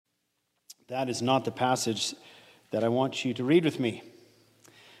That is not the passage that I want you to read with me.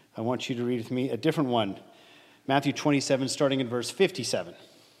 I want you to read with me a different one. Matthew 27, starting in verse 57.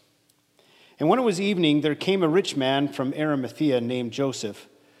 And when it was evening, there came a rich man from Arimathea named Joseph,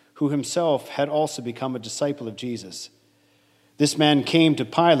 who himself had also become a disciple of Jesus. This man came to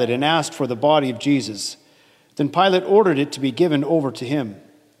Pilate and asked for the body of Jesus. Then Pilate ordered it to be given over to him.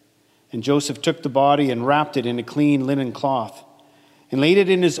 And Joseph took the body and wrapped it in a clean linen cloth, and laid it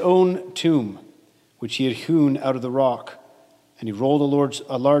in his own tomb, which he had hewn out of the rock. And he rolled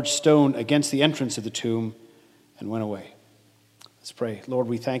a large stone against the entrance of the tomb and went away. Let's pray. Lord,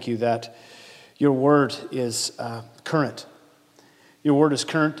 we thank you that your word is current. Your word is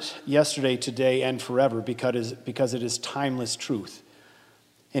current yesterday, today, and forever because it is timeless truth.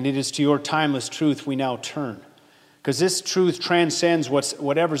 And it is to your timeless truth we now turn. Because this truth transcends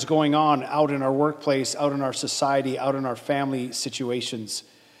whatever's going on out in our workplace, out in our society, out in our family situations.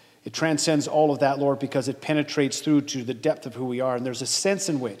 It transcends all of that, Lord, because it penetrates through to the depth of who we are. And there's a sense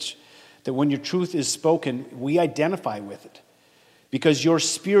in which that when your truth is spoken, we identify with it. Because your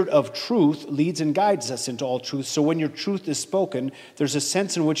spirit of truth leads and guides us into all truth. So when your truth is spoken, there's a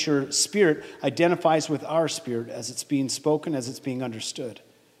sense in which your spirit identifies with our spirit as it's being spoken, as it's being understood.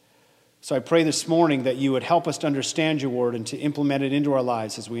 So I pray this morning that you would help us to understand your word and to implement it into our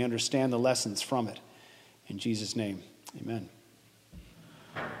lives as we understand the lessons from it. In Jesus' name, amen.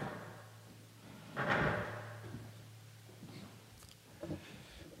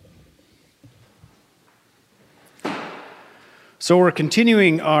 So we're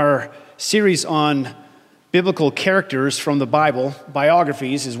continuing our series on biblical characters from the Bible.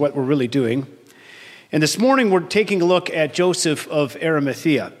 Biographies is what we're really doing. And this morning we're taking a look at Joseph of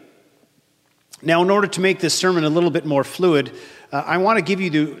Arimathea. Now, in order to make this sermon a little bit more fluid, I want to give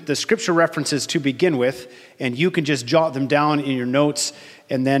you the scripture references to begin with, and you can just jot them down in your notes,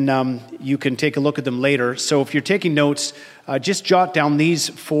 and then you can take a look at them later. So if you're taking notes, just jot down these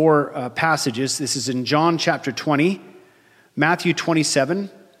four passages. This is in John chapter 20, Matthew 27,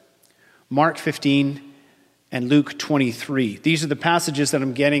 Mark 15, and Luke 23. These are the passages that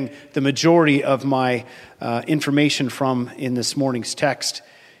I'm getting the majority of my information from in this morning's text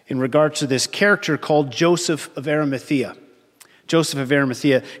in regards to this character called Joseph of Arimathea. Joseph of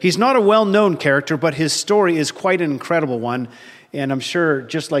Arimathea. He's not a well-known character, but his story is quite an incredible one. And I'm sure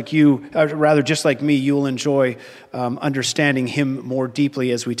just like me, you will enjoy understanding him more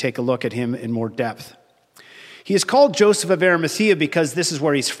deeply as we take a look at him in more depth. He is called Joseph of Arimathea because this is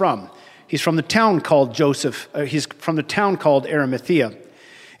where he's from. He's from the town called Arimathea.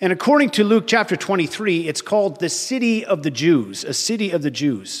 And according to Luke chapter 23, it's called the city of the Jews, a city of the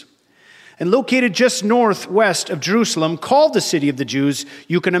Jews. And located just northwest of Jerusalem, called the city of the Jews,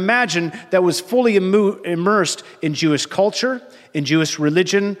 you can imagine that was fully immersed in Jewish culture, in Jewish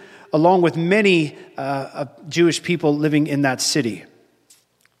religion, along with many Jewish people living in that city.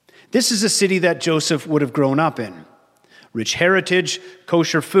 This is a city that Joseph would have grown up in. Rich heritage,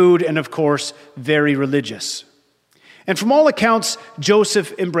 kosher food, and of course, very religious. And from all accounts,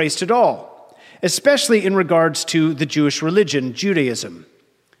 Joseph embraced it all, especially in regards to the Jewish religion, Judaism.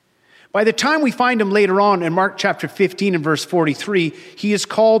 By the time we find him later on in Mark chapter 15 and verse 43, he is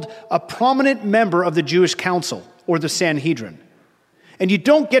called a prominent member of the Jewish council, or the Sanhedrin. And you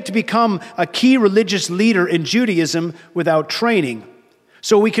don't get to become a key religious leader in Judaism without training.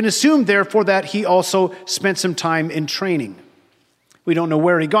 So we can assume, therefore, that he also spent some time in training. We don't know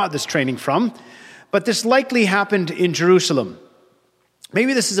where he got this training from, but this likely happened in Jerusalem.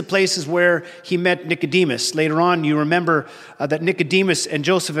 Maybe this is a place where he met Nicodemus. Later on, you remember that Nicodemus and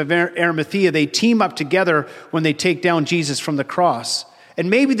Joseph of Arimathea, they team up together when they take down Jesus from the cross. And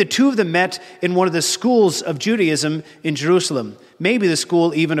maybe the two of them met in one of the schools of Judaism in Jerusalem. Maybe the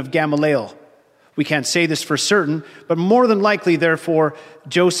school even of Gamaliel. We can't say this for certain, but more than likely, therefore,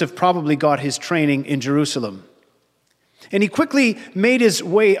 Joseph probably got his training in Jerusalem. And he quickly made his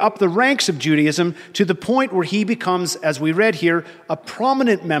way up the ranks of Judaism to the point where he becomes, as we read here, a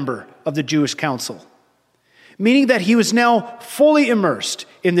prominent member of the Jewish council. Meaning that he was now fully immersed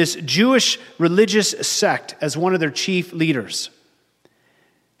in this Jewish religious sect as one of their chief leaders.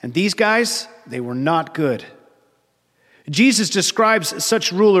 And these guys, they were not good. Jesus describes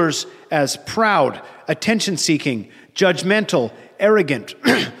such rulers as proud, attention-seeking, judgmental, arrogant,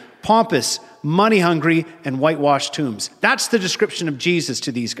 pompous, money-hungry, and whitewashed tombs. That's the description of Jesus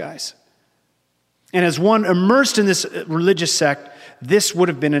to these guys. And as one immersed in this religious sect, this would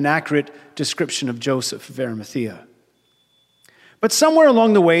have been an accurate description of Joseph of Arimathea. But somewhere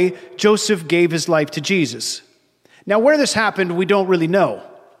along the way, Joseph gave his life to Jesus. Now, where this happened, we don't really know.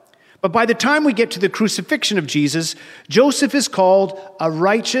 But by the time we get to the crucifixion of Jesus, Joseph is called a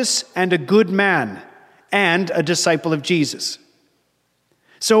righteous and a good man and a disciple of Jesus.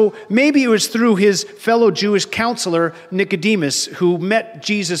 So maybe it was through his fellow Jewish counselor, Nicodemus, who met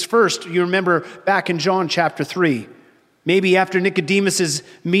Jesus first. You remember back in John chapter 3. Maybe after Nicodemus's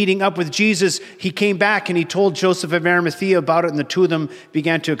meeting up with Jesus, he came back and he told Joseph of Arimathea about it, and the two of them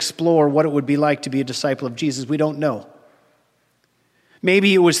began to explore what it would be like to be a disciple of Jesus. We don't know.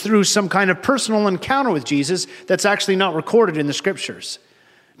 Maybe it was through some kind of personal encounter with Jesus that's actually not recorded in the scriptures.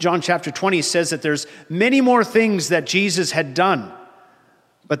 John chapter 20 says that there's many more things that Jesus had done,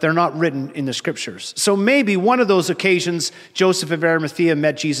 but they're not written in the scriptures. So maybe one of those occasions, Joseph of Arimathea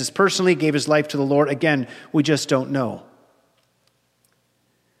met Jesus personally, gave his life to the Lord. Again, we just don't know.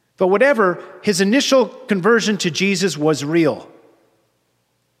 But whatever, his initial conversion to Jesus was real.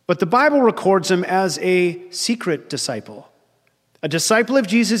 But the Bible records him as a secret disciple. A disciple of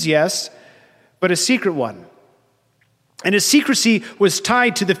Jesus, yes, but a secret one. And his secrecy was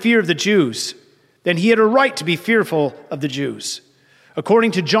tied to the fear of the Jews. Then he had a right to be fearful of the Jews.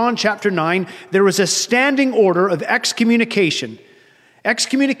 According to John chapter 9, there was a standing order of excommunication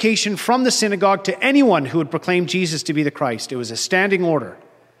from the synagogue to anyone who would proclaim Jesus to be the Christ. It was a standing order.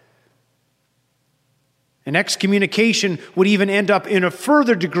 An excommunication would even end up in a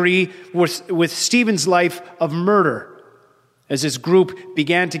further degree with Stephen's life of murder. As his group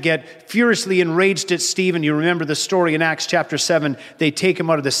began to get furiously enraged at Stephen, you remember the story in Acts chapter 7, they take him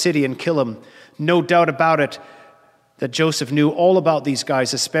out of the city and kill him. No doubt about it that Joseph knew all about these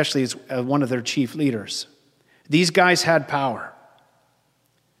guys, especially as one of their chief leaders. These guys had power.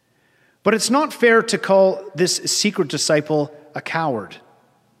 But it's not fair to call this secret disciple a coward.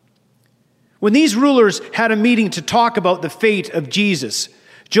 When these rulers had a meeting to talk about the fate of Jesus,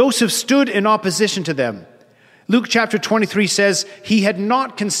 Joseph stood in opposition to them. Luke chapter 23 says he had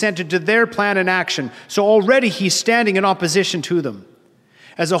not consented to their plan and action, so already he's standing in opposition to them.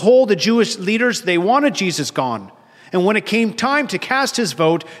 As a whole, the Jewish leaders, they wanted Jesus gone. And when it came time to cast his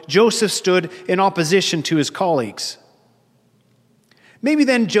vote, Joseph stood in opposition to his colleagues. Maybe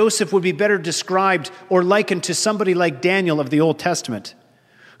then Joseph would be better described or likened to somebody like Daniel of the Old Testament,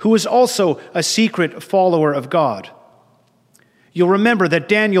 who was also a secret follower of God. You'll remember that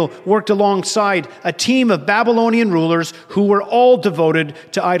Daniel worked alongside a team of Babylonian rulers who were all devoted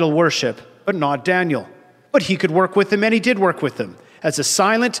to idol worship, but not Daniel. But he could work with them, and he did work with them, as a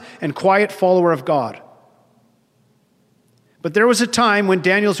silent and quiet follower of God. But there was a time when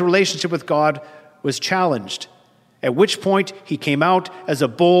Daniel's relationship with God was challenged, at which point he came out as a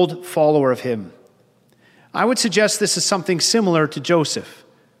bold follower of him. I would suggest this is something similar to Joseph.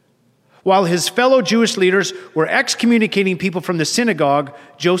 While his fellow Jewish leaders were excommunicating people from the synagogue,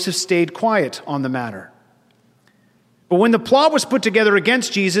 Joseph stayed quiet on the matter. But when the plot was put together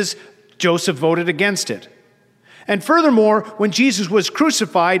against Jesus, Joseph voted against it. And furthermore, when Jesus was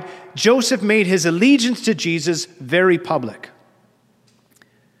crucified, Joseph made his allegiance to Jesus very public.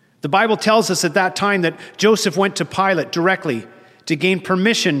 The Bible tells us at that time that Joseph went to Pilate directly to gain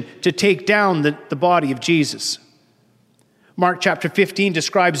permission to take down the body of Jesus. Mark chapter 15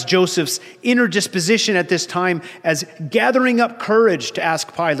 describes Joseph's inner disposition at this time as gathering up courage to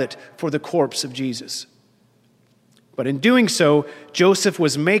ask Pilate for the corpse of Jesus. But in doing so, Joseph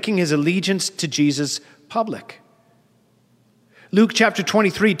was making his allegiance to Jesus public. Luke chapter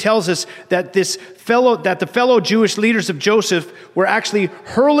 23 tells us that the fellow Jewish leaders of Joseph were actually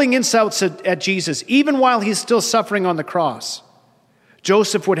hurling insults at Jesus, even while he's still suffering on the cross.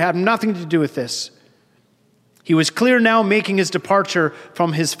 Joseph would have nothing to do with this. He was clear now making his departure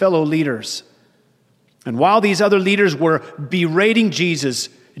from his fellow leaders. And while these other leaders were berating Jesus,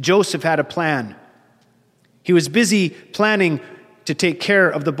 Joseph had a plan. He was busy planning to take care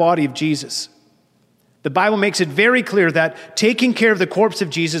of the body of Jesus. The Bible makes it very clear that taking care of the corpse of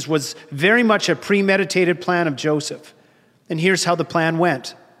Jesus was very much a premeditated plan of Joseph. And here's how the plan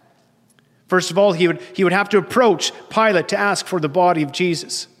went. First of all, he would have to approach Pilate to ask for the body of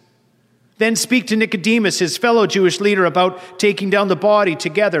Jesus. Then speak to Nicodemus, his fellow Jewish leader, about taking down the body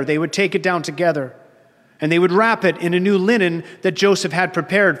together. They would take it down together. And they would wrap it in a new linen that Joseph had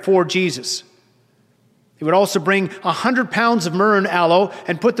prepared for Jesus. He would also bring 100 pounds of myrrh and aloe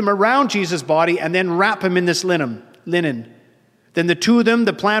and put them around Jesus' body and then wrap him in this linen. Then the two of them,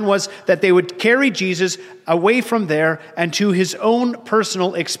 the plan was that they would carry Jesus away from there and to his own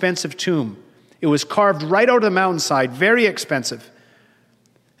personal expensive tomb. It was carved right out of the mountainside, very expensive.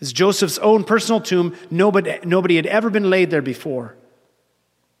 It's Joseph's own personal tomb. Nobody had ever been laid there before.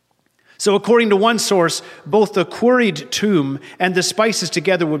 So according to one source, both the quarried tomb and the spices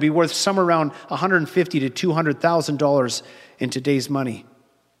together would be worth somewhere around $150,000 to $200,000 in today's money.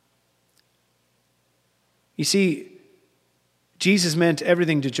 You see, Jesus meant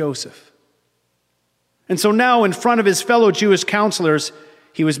everything to Joseph. And so now, in front of his fellow Jewish counselors,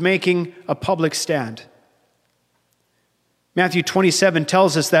 he was making a public stand. Matthew 27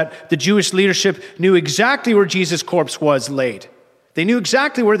 tells us that the Jewish leadership knew exactly where Jesus' corpse was laid. They knew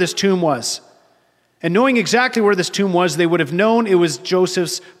exactly where this tomb was. And knowing exactly where this tomb was, they would have known it was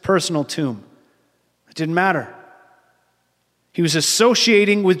Joseph's personal tomb. It didn't matter. He was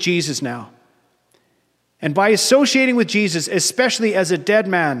associating with Jesus now. And by associating with Jesus, especially as a dead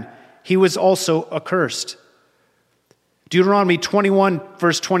man, he was also accursed. Deuteronomy 21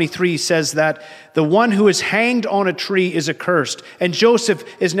 verse 23 says that the one who is hanged on a tree is accursed. And Joseph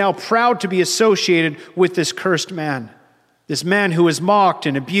is now proud to be associated with this cursed man. This man who was mocked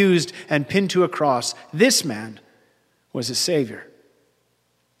and abused and pinned to a cross. This man was a Savior.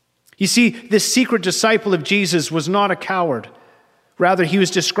 You see, this secret disciple of Jesus was not a coward. Rather, he was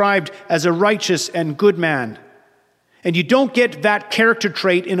described as a righteous and good man. And you don't get that character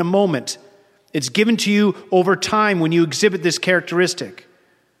trait in a moment. It's given to you over time when you exhibit this characteristic.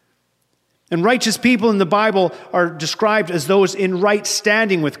 And righteous people in the Bible are described as those in right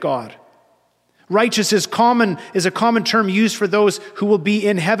standing with God. Righteous is a common term used for those who will be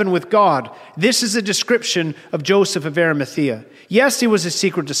in heaven with God. This is a description of Joseph of Arimathea. Yes, he was a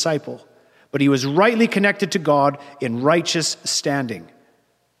secret disciple, but he was rightly connected to God in righteous standing.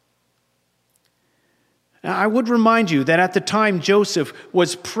 Now, I would remind you that at the time Joseph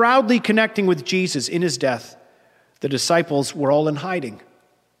was proudly connecting with Jesus in his death, the disciples were all in hiding.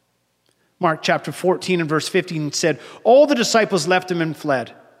 Mark chapter 14 and verse 15 said, all the disciples left him and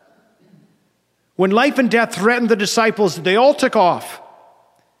fled. When life and death threatened the disciples, they all took off.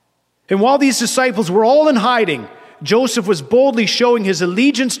 And while these disciples were all in hiding, Joseph was boldly showing his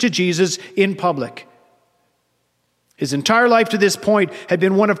allegiance to Jesus in public. His entire life to this point had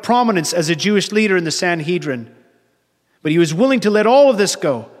been one of prominence as a Jewish leader in the Sanhedrin. But he was willing to let all of this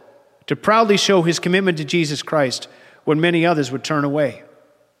go, to proudly show his commitment to Jesus Christ when many others would turn away.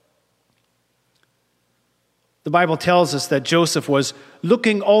 The Bible tells us that Joseph was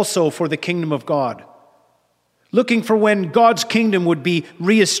looking also for the kingdom of God, looking for when God's kingdom would be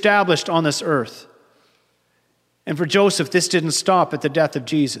reestablished on this earth. And for Joseph, this didn't stop at the death of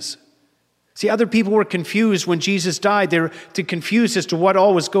Jesus. See, other people were confused when Jesus died. They were confused as to what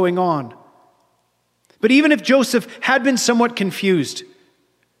all was going on. But even if Joseph had been somewhat confused,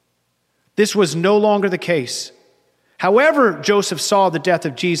 this was no longer the case. However Joseph saw the death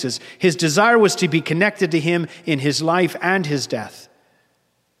of Jesus, his desire was to be connected to him in his life and his death.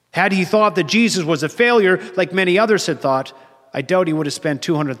 Had he thought that Jesus was a failure, like many others had thought, I doubt he would have spent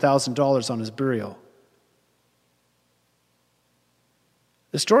 $200,000 on his burial.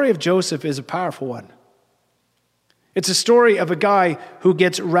 The story of Joseph is a powerful one. It's a story of a guy who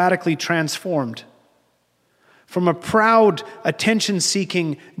gets radically transformed. From a proud,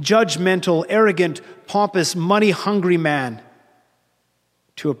 attention-seeking, judgmental, arrogant, pompous, money-hungry man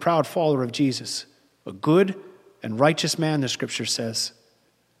to a proud follower of Jesus. A good and righteous man, the scripture says.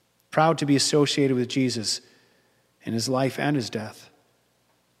 Proud to be associated with Jesus in his life and his death.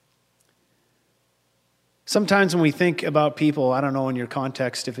 Sometimes when we think about people, I don't know in your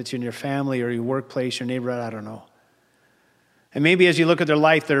context, if it's in your family or your workplace, your neighborhood, I don't know. And maybe as you look at their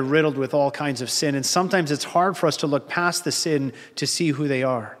life, they're riddled with all kinds of sin. And sometimes it's hard for us to look past the sin to see who they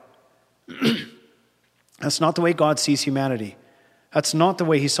are. That's not the way God sees humanity. That's not the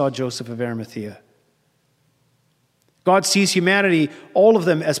way he saw Joseph of Arimathea. God sees humanity, all of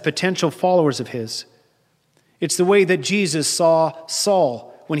them, as potential followers of his. It's the way that Jesus saw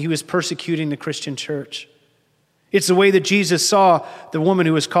Saul when he was persecuting the Christian church. It's the way that Jesus saw the woman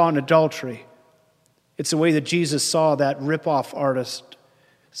who was caught in adultery. It's the way that Jesus saw that rip-off artist,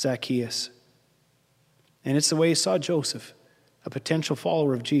 Zacchaeus. And it's the way he saw Joseph, a potential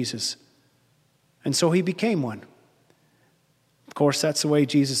follower of Jesus. And so he became one. Of course, that's the way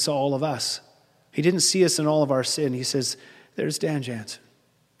Jesus saw all of us. He didn't see us in all of our sin. He says, there's Dan Jansen.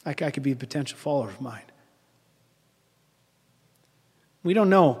 I could be a potential follower of mine. We don't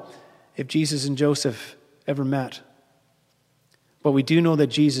know if Jesus and Joseph ever met. But we do know that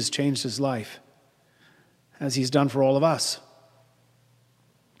Jesus changed his life, as he's done for all of us.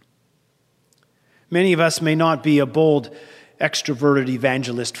 Many of us may not be a bold, extroverted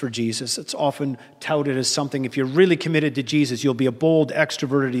evangelist for Jesus. It's often touted as something, if you're really committed to Jesus, you'll be a bold,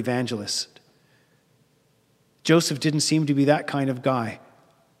 extroverted evangelist. Joseph didn't seem to be that kind of guy,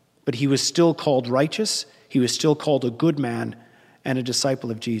 but he was still called righteous. He was still called a good man and a disciple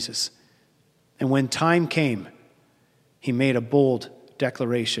of Jesus. And when time came, he made a bold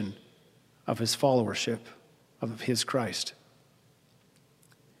declaration of his followership of his Christ.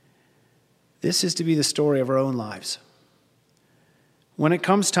 This is to be the story of our own lives. When it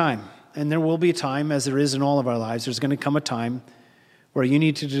comes time, and there will be a time, as there is in all of our lives, there's going to come a time where you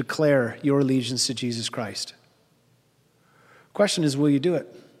need to declare your allegiance to Jesus Christ. Question is, will you do it?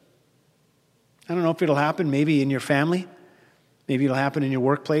 I don't know if it'll happen maybe in your family. Maybe it'll happen in your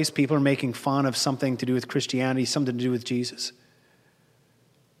workplace. People are making fun of something to do with Christianity, something to do with Jesus.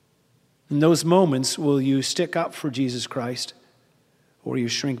 In those moments, will you stick up for Jesus Christ, or will you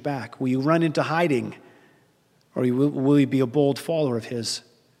shrink back? Will you run into hiding, or will you be a bold follower of his?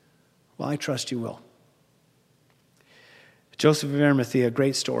 Well, I trust you will. Joseph of Arimathea,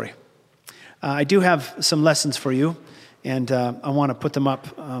 great story. I do have some lessons for you, and I want to put them up.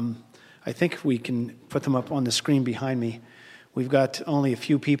 I think we can put them up on the screen behind me. We've got only a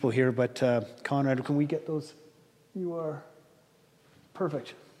few people here, but Conrad, can we get those? You are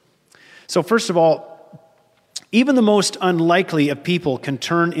perfect. So first of all, even the most unlikely of people can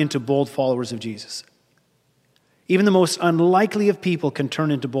turn into bold followers of Jesus. Even the most unlikely of people can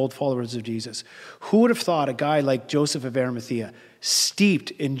turn into bold followers of Jesus. Who would have thought a guy like Joseph of Arimathea,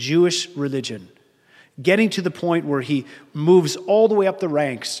 steeped in Jewish religion, getting to the point where he moves all the way up the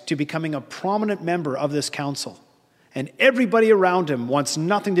ranks to becoming a prominent member of this council, and everybody around him wants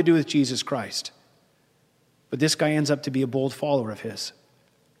nothing to do with Jesus Christ. But this guy ends up to be a bold follower of his.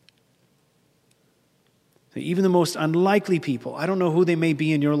 Even the most unlikely people, I don't know who they may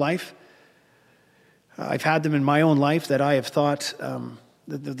be in your life. I've had them in my own life that I have thought,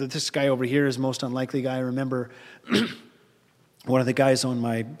 this guy over here is the most unlikely guy. I remember one of the guys on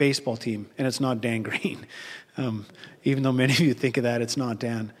my baseball team, and it's not Dan Green. Even though many of you think of that, it's not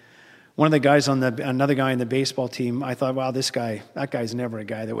Dan. One of the guys another guy in the baseball team, I thought, wow, that guy's never a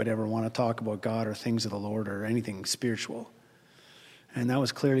guy that would ever want to talk about God or things of the Lord or anything spiritual. And that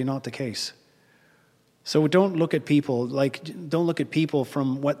was clearly not the case. So don't look at people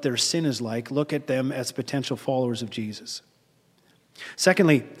from what their sin is like. Look at them as potential followers of Jesus.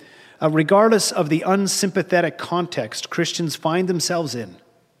 Secondly, regardless of the unsympathetic context Christians find themselves in,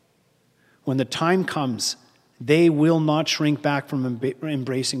 when the time comes, they will not shrink back from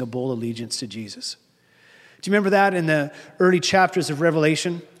embracing a bold allegiance to Jesus. Do you remember that in the early chapters of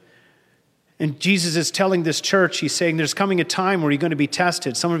Revelation? And Jesus is telling this church, he's saying, there's coming a time where you're going to be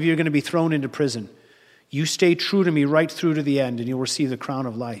tested. Some of you are going to be thrown into prison. You stay true to me right through to the end, and you'll receive the crown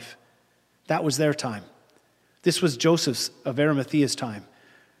of life. That was their time. This was Joseph of Arimathea's time.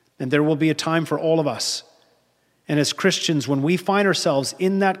 And there will be a time for all of us. And as Christians, when we find ourselves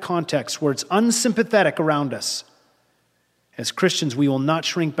in that context where it's unsympathetic around us, as Christians, we will not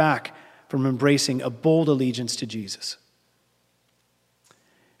shrink back from embracing a bold allegiance to Jesus.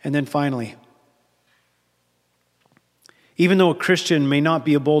 And then finally, even though a Christian may not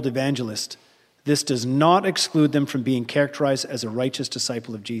be a bold evangelist, this does not exclude them from being characterized as a righteous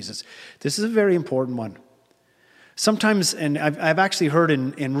disciple of Jesus. This is a very important one. Sometimes, and I've actually heard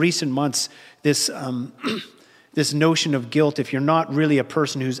in recent months, this notion of guilt. If you're not really a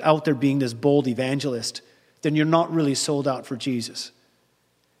person who's out there being this bold evangelist, then you're not really sold out for Jesus.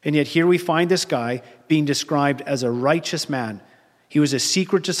 And yet here we find this guy being described as a righteous man. He was a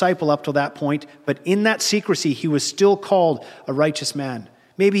secret disciple up to that point, but in that secrecy, he was still called a righteous man.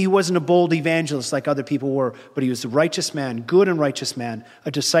 Maybe he wasn't a bold evangelist like other people were, but he was a righteous man, good and righteous man, a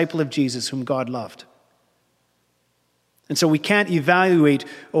disciple of Jesus whom God loved. And so we can't evaluate,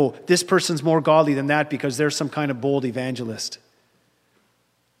 this person's more godly than that because they're some kind of bold evangelist.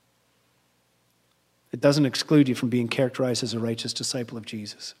 It doesn't exclude you from being characterized as a righteous disciple of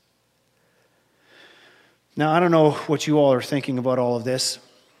Jesus. Now, I don't know what you all are thinking about all of this.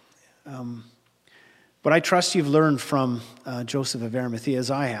 But I trust you've learned from Joseph of Arimathea as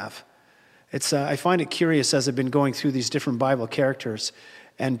I have. I find it curious as I've been going through these different Bible characters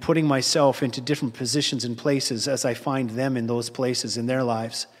and putting myself into different positions and places as I find them in those places in their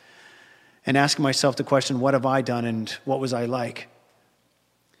lives, and asking myself the question, what have I done and what was I like?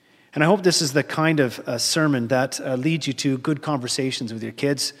 And I hope this is the kind of sermon that leads you to good conversations with your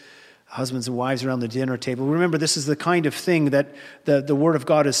kids, husbands and wives around the dinner table. Remember, this is the kind of thing that the Word of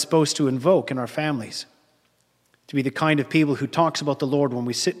God is supposed to invoke in our families. To be the kind of people who talks about the Lord when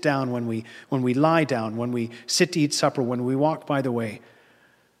we sit down, when we lie down, when we sit to eat supper, when we walk by the way.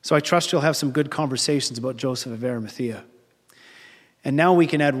 So I trust you'll have some good conversations about Joseph of Arimathea. And now we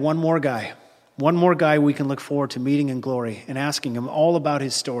can add one more guy we can look forward to meeting in glory and asking him all about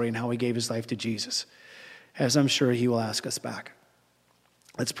his story and how he gave his life to Jesus, as I'm sure he will ask us back.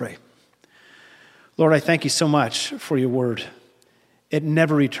 Let's pray. Lord, I thank you so much for your word. It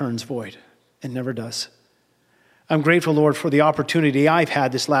never returns void. It never does. I'm grateful, Lord, for the opportunity I've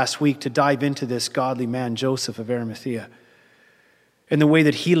had this last week to dive into this godly man, Joseph of Arimathea. in the way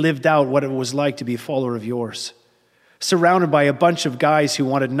that he lived out what it was like to be a follower of yours. Surrounded by a bunch of guys who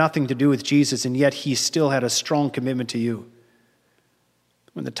wanted nothing to do with Jesus, and yet he still had a strong commitment to you.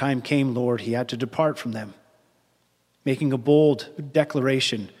 When the time came, Lord, he had to depart from them, making a bold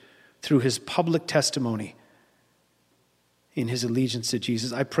declaration through his public testimony in his allegiance to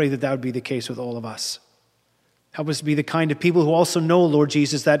Jesus. I pray that that would be the case with all of us. Help us be the kind of people who also know, Lord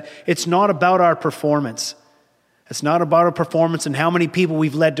Jesus, that it's not about our performance. It's not about our performance and how many people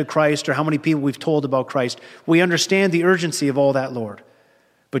we've led to Christ or how many people we've told about Christ. We understand the urgency of all that, Lord.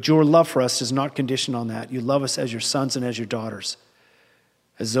 But your love for us is not conditioned on that. You love us as your sons and as your daughters,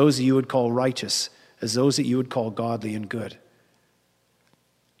 as those that you would call righteous, as those that you would call godly and good.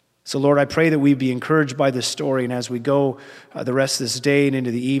 So, Lord, I pray that we be encouraged by this story, and as we go the rest of this day and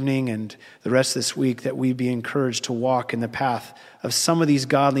into the evening and the rest of this week, that we be encouraged to walk in the path of some of these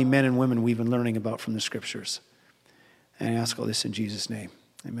godly men and women we've been learning about from the Scriptures. And I ask all this in Jesus' name.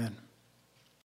 Amen.